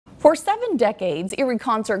For 7 decades, Erie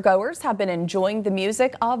concert goers have been enjoying the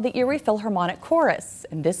music of the Erie Philharmonic Chorus.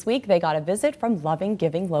 And this week, they got a visit from Loving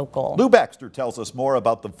Giving Local. Lou Baxter tells us more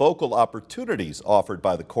about the vocal opportunities offered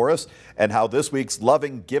by the chorus and how this week's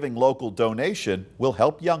Loving Giving Local donation will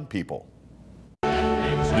help young people.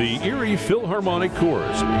 The Erie Philharmonic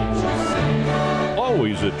Chorus.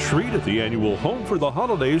 Always a treat at the annual Home for the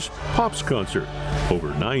Holidays Pops concert.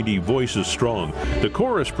 Over 90 voices strong, the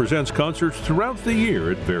chorus presents concerts throughout the year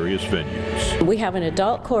at various venues. We have an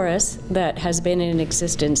adult chorus that has been in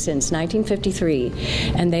existence since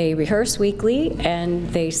 1953, and they rehearse weekly and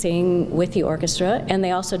they sing with the orchestra, and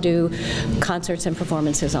they also do concerts and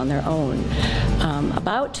performances on their own.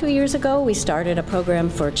 About 2 years ago, we started a program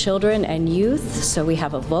for children and youth, so we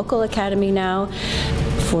have a vocal academy now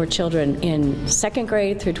for children in 2nd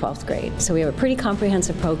grade through 12th grade. So we have a pretty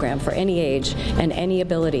comprehensive program for any age and any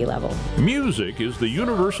ability level. Music is the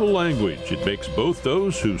universal language. It makes both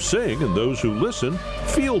those who sing and those who listen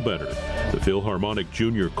feel better. The Philharmonic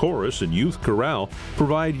Junior Chorus and Youth Chorale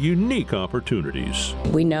provide unique opportunities.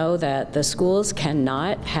 We know that the schools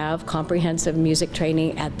cannot have comprehensive music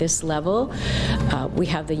training at this level. We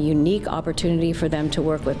have the unique opportunity for them to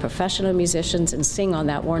work with professional musicians and sing on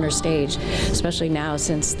that Warner stage, especially now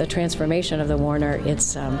since the transformation of the Warner.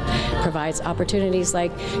 It provides opportunities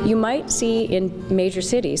like you might see in major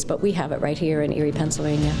cities, but we have it right here in Erie,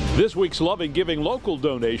 Pennsylvania. This week's Loving Giving Local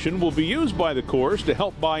donation will be used by the chorus to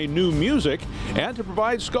help buy new music and to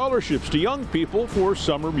provide scholarships to young people for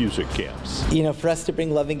summer music camps. You know, for us to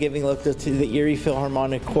bring Loving Giving Local to the Erie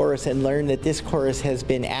Philharmonic Chorus and learn that this chorus has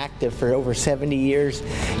been active for over 70 years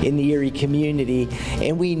in the Erie community,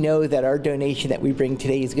 and we know that our donation that we bring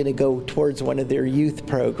today is going to go towards one of their youth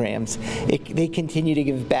programs. They continue to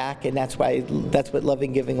give back, and that's what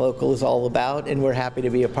Loving Giving Local is all about, and we're happy to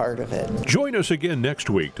be a part of it. Join us again next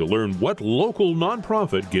week to learn what local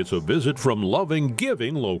nonprofit gets a visit from Loving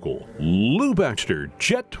Giving Local. Lou Baxter,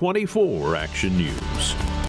 Jet 24 Action News.